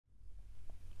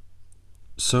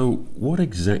So what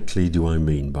exactly do I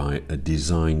mean by a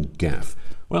design gaffe?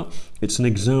 Well, it's an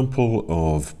example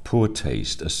of poor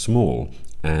taste, a small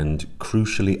and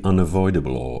crucially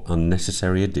unavoidable or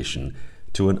unnecessary addition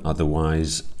to an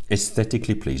otherwise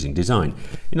aesthetically pleasing design.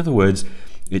 In other words,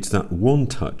 it's that one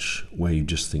touch where you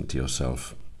just think to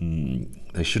yourself,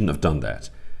 they shouldn't have done that.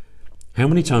 How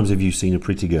many times have you seen a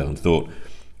pretty girl and thought,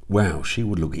 wow, she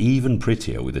would look even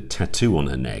prettier with a tattoo on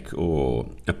her neck or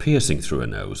a piercing through her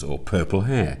nose or purple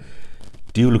hair?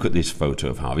 Do you look at this photo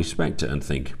of Harvey Specter and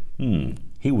think,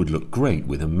 he would look great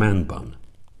with a man bun?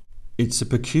 It's a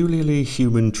peculiarly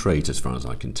human trait as far as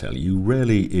I can tell. You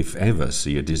rarely, if ever,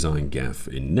 see a design gaffe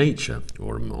in nature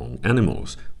or among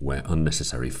animals where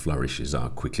unnecessary flourishes are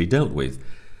quickly dealt with.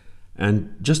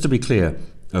 And just to be clear,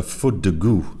 a faute de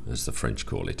goût, as the French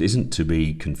call it, isn't to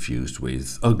be confused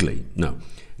with ugly. No,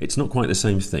 it's not quite the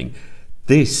same thing.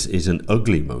 This is an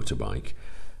ugly motorbike.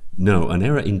 No, an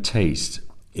error in taste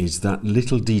is that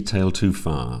little detail too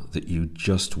far that you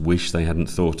just wish they hadn't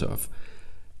thought of.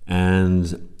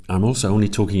 And I'm also only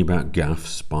talking about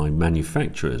gaffes by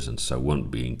manufacturers, and so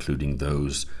won't be including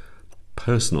those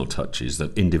personal touches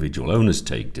that individual owners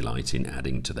take delight in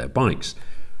adding to their bikes.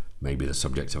 Maybe the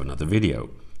subject of another video.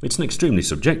 It's an extremely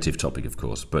subjective topic, of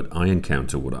course, but I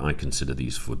encounter what I consider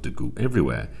these fautes de goût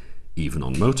everywhere, even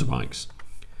on motorbikes.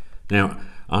 Now,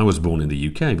 I was born in the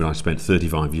UK, but I spent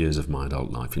 35 years of my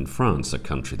adult life in France, a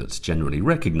country that's generally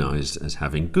recognised as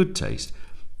having good taste,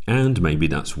 and maybe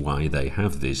that's why they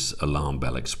have this alarm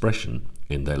bell expression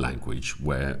in their language,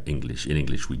 where in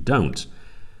English we don't.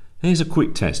 Here's a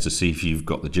quick test to see if you've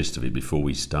got the gist of it before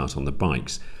we start on the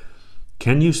bikes.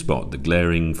 Can you spot the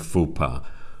glaring faux pas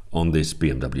on this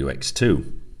BMW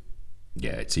X2?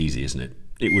 Yeah, it's easy, isn't it?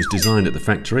 It was designed at the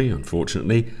factory,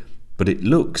 unfortunately, but it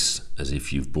looks as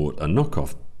if you've bought a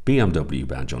knockoff BMW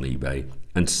badge on eBay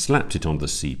and slapped it on the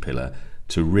C-pillar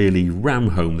to really ram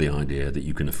home the idea that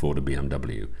you can afford a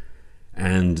BMW.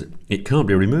 And it can't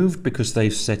be removed because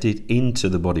they've set it into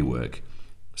the bodywork.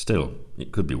 Still,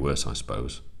 it could be worse, I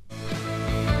suppose.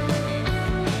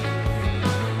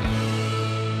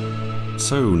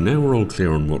 So now we're all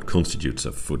clear on what constitutes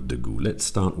a faute de goût. Let's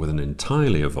start with an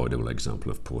entirely avoidable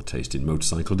example of poor taste in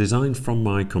motorcycle design from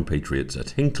my compatriots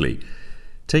at Hinckley.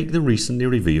 Take the recently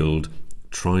revealed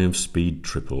Triumph Speed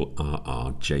Triple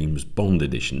RR James Bond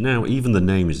edition. Now, even the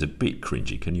name is a bit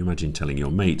cringy. Can you imagine telling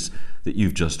your mates that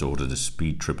you've just ordered a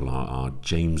Speed Triple RR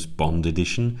James Bond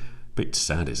edition? Bit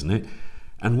sad, isn't it?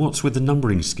 And what's with the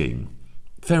numbering scheme?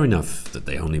 Fair enough that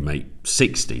they only make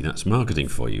 60, that's marketing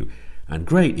for you. And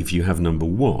great if you have number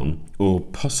 1 or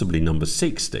possibly number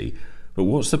 60, but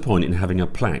what's the point in having a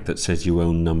plaque that says you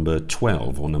own number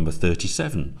 12 or number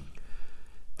 37?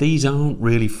 These aren't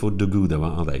really faute de goût though,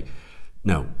 are they?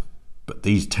 No, but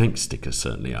these tank stickers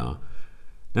certainly are.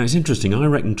 Now it's interesting, I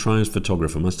reckon Triumph's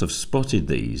photographer must have spotted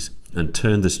these and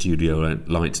turned the studio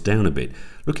lights down a bit.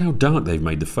 Look how dark they've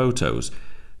made the photos.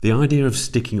 The idea of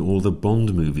sticking all the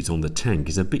Bond movies on the tank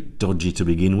is a bit dodgy to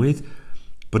begin with,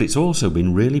 but it's also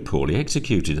been really poorly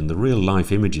executed, and the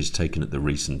real-life images taken at the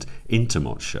recent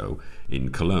Intermot show in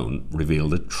Cologne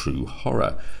revealed a true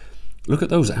horror. Look at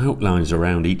those outlines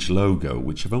around each logo,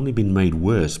 which have only been made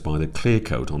worse by the clear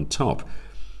coat on top.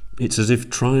 It's as if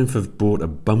Triumph have bought a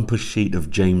bumper sheet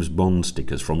of James Bond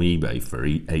stickers from eBay for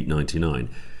 $8.99,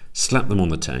 slapped them on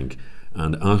the tank,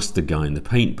 and asked the guy in the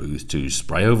paint booth to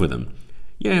spray over them.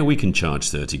 Yeah, we can charge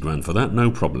 30 grand for that,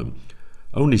 no problem.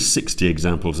 Only 60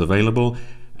 examples available,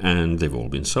 and they've all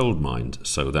been sold, mind,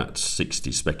 so that's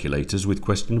 60 speculators with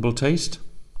questionable taste.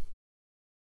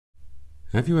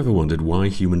 Have you ever wondered why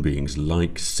human beings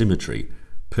like symmetry?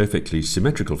 Perfectly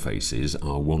symmetrical faces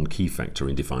are one key factor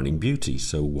in defining beauty,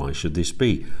 so why should this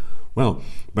be? Well,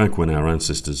 back when our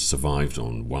ancestors survived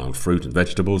on wild fruit and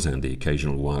vegetables and the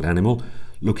occasional wild animal,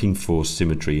 looking for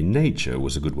symmetry in nature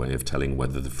was a good way of telling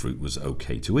whether the fruit was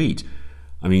okay to eat.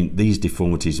 I mean, these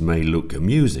deformities may look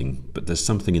amusing, but there's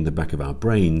something in the back of our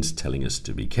brains telling us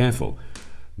to be careful.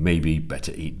 Maybe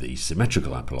better eat the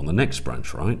symmetrical apple on the next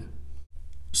branch, right?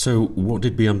 So what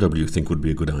did BMW think would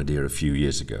be a good idea a few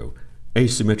years ago?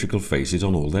 Asymmetrical faces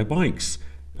on all their bikes.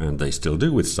 And they still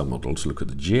do with some models. Look at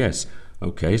the GS.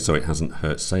 Okay, so it hasn't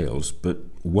hurt sales, but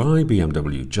why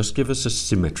BMW? Just give us a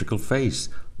symmetrical face.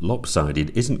 Lopsided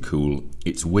isn't cool,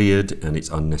 it's weird and it's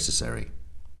unnecessary.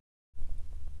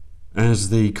 As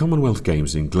the Commonwealth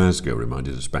Games in Glasgow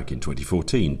reminded us back in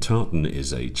 2014, tartan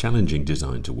is a challenging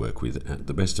design to work with at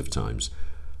the best of times.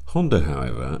 Honda,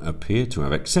 however, appear to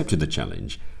have accepted the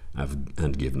challenge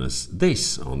and given us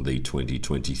this on the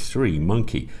 2023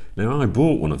 Monkey. Now, I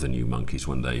bought one of the new Monkeys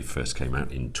when they first came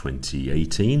out in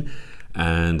 2018,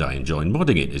 and I enjoyed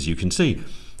modding it, as you can see.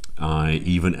 I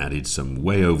even added some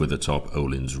way over the top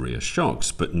Öhlins rear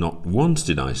shocks, but not once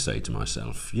did I say to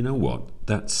myself, you know what,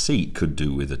 that seat could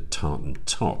do with a tartan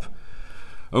top.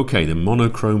 Okay, the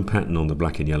monochrome pattern on the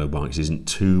black and yellow bikes isn't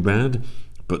too bad,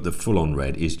 but the full-on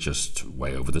red is just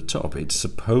way over the top. It's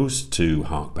supposed to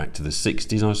hark back to the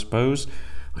 60s, I suppose.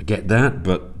 I get that,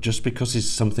 but just because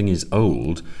something is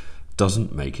old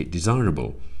doesn't make it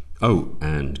desirable. Oh,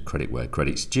 and credit where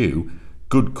credit's due,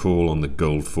 good call on the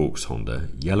gold forks Honda.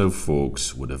 Yellow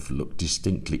forks would have looked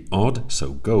distinctly odd,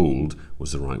 so gold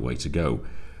was the right way to go.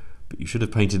 But you should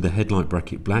have painted the headlight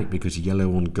bracket black because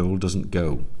yellow on gold doesn't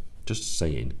go. Just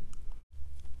saying.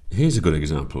 Here's a good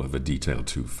example of a detail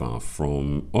too far,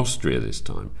 from Austria this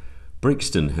time.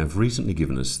 Brixton have recently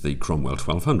given us the Cromwell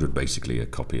 1200, basically a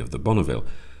copy of the Bonneville.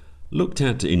 Looked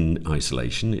at in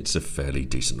isolation, it's a fairly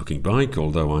decent looking bike,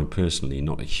 although I'm personally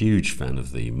not a huge fan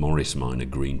of the Morris Minor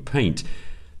green paint.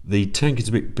 The tank is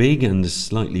a bit big and a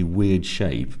slightly weird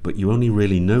shape, but you only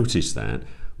really notice that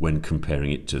when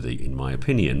comparing it to the, in my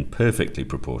opinion, perfectly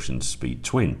proportioned Speed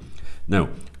Twin. Now,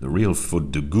 the real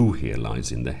faute de goût here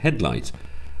lies in the headlight.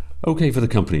 Okay for the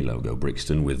company logo,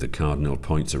 Brixton, with the cardinal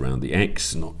points around the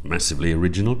X, not massively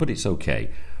original, but it's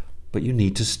okay. But you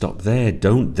need to stop there.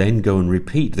 Don't then go and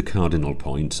repeat the cardinal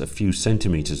points a few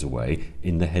centimetres away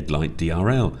in the headlight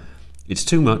DRL. It's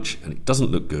too much and it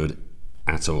doesn't look good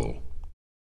at all.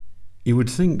 You would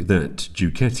think that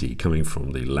Ducati, coming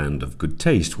from the land of good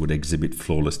taste, would exhibit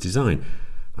flawless design.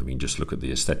 I mean, just look at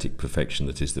the aesthetic perfection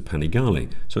that is the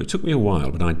Panigale. So it took me a while,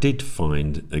 but I did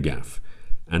find a gaff.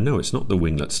 And no, it's not the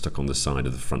winglet stuck on the side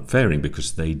of the front fairing,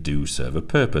 because they do serve a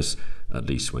purpose, at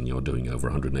least when you're doing over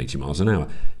 180 miles an hour.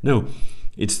 No,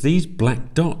 it's these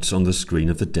black dots on the screen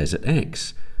of the Desert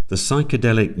X. The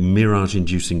psychedelic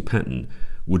mirage-inducing pattern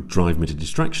would drive me to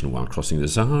distraction while crossing the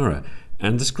Sahara,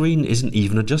 and the screen isn't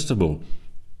even adjustable.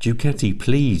 Ducati,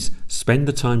 please, spend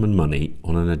the time and money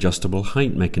on an adjustable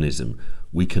height mechanism.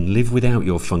 We can live without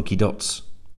your funky dots.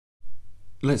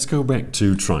 Let's go back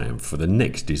to Triumph for the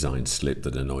next design slip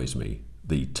that annoys me.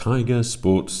 The Tiger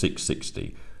Sport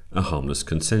 660. A harmless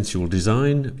consensual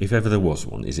design, if ever there was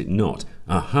one, is it not?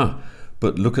 Aha!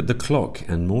 But look at the clock,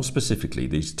 and more specifically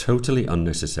these totally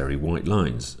unnecessary white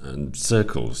lines and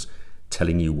circles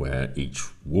telling you where each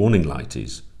warning light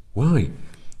is. Why?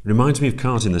 Reminds me of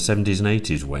cars in the 70s and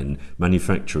 80s when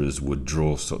manufacturers would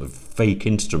draw sort of fake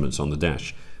instruments on the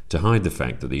dash to hide the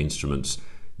fact that the instruments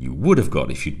you would have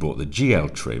got if you'd bought the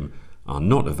GL trim are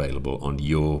not available on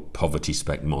your poverty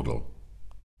spec model.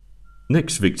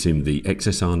 Next victim, the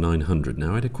XSR 900.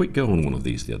 Now, I had a quick go on one of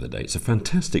these the other day. It's a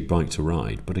fantastic bike to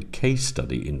ride, but a case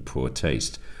study in poor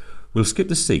taste. We'll skip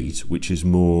the seat, which is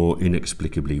more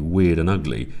inexplicably weird and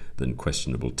ugly than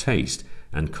questionable taste,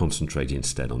 and concentrate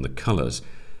instead on the colours.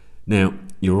 Now,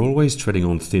 you're always treading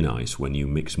on thin ice when you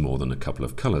mix more than a couple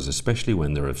of colours, especially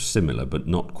when they're of similar but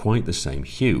not quite the same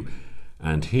hue.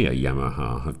 And here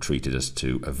Yamaha have treated us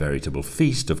to a veritable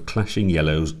feast of clashing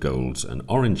yellows, golds and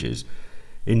oranges.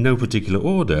 In no particular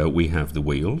order, we have the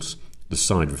wheels, the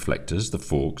side reflectors, the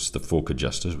forks, the fork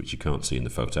adjusters, which you can't see in the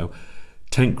photo,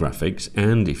 tank graphics,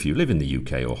 and if you live in the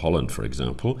UK or Holland, for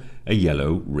example, a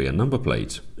yellow rear number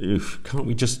plate. Can't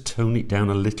we just tone it down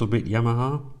a little bit,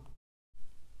 Yamaha?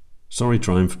 Sorry,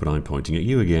 Triumph, but I'm pointing at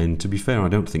you again. To be fair, I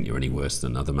don't think you're any worse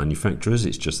than other manufacturers.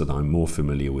 It's just that I'm more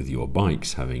familiar with your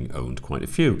bikes, having owned quite a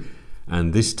few.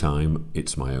 And this time,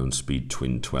 it's my own Speed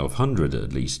Twin 1200,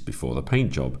 at least before the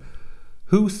paint job.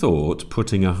 Who thought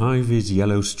putting a Hi-vis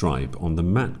yellow stripe on the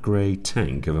matte grey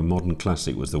tank of a modern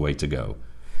classic was the way to go?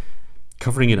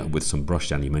 Covering it up with some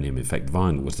brushed aluminium effect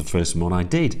vinyl was the first mod I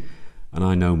did, and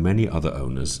I know many other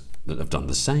owners that have done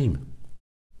the same.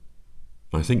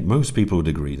 I think most people would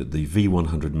agree that the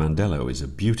V100 Mandello is a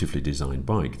beautifully designed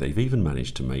bike. They've even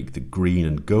managed to make the green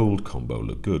and gold combo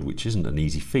look good, which isn't an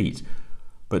easy feat.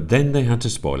 But then they had to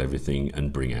spoil everything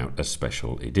and bring out a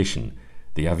special edition,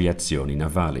 the Aviazioni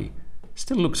Navali.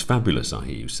 Still looks fabulous, I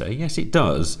hear you say. Yes, it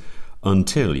does,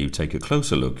 until you take a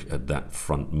closer look at that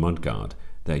front mudguard.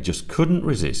 They just couldn't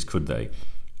resist, could they?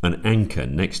 An anchor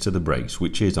next to the brakes,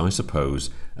 which is, I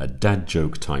suppose, a dad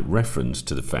joke type reference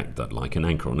to the fact that, like an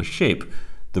anchor on a ship,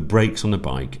 the brakes on a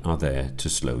bike are there to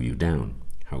slow you down.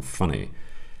 How funny.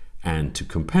 And to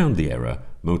compound the error,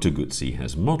 Moto Guzzi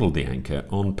has modelled the anchor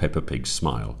on Peppa Pig's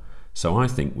smile. So I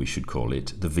think we should call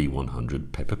it the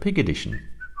V100 Peppa Pig edition.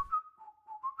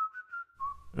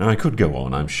 I could go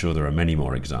on, I'm sure there are many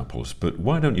more examples, but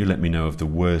why don't you let me know of the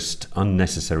worst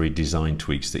unnecessary design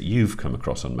tweaks that you've come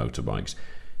across on motorbikes?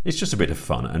 It's just a bit of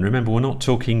fun, and remember, we're not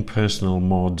talking personal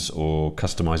mods or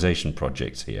customization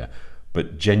projects here,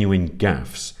 but genuine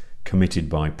gaffes committed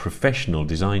by professional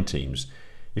design teams.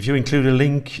 If you include a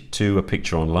link to a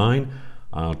picture online,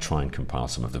 I'll try and compile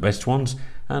some of the best ones,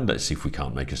 and let's see if we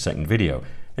can't make a second video.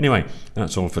 Anyway,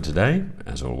 that's all for today.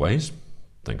 As always,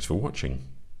 thanks for watching.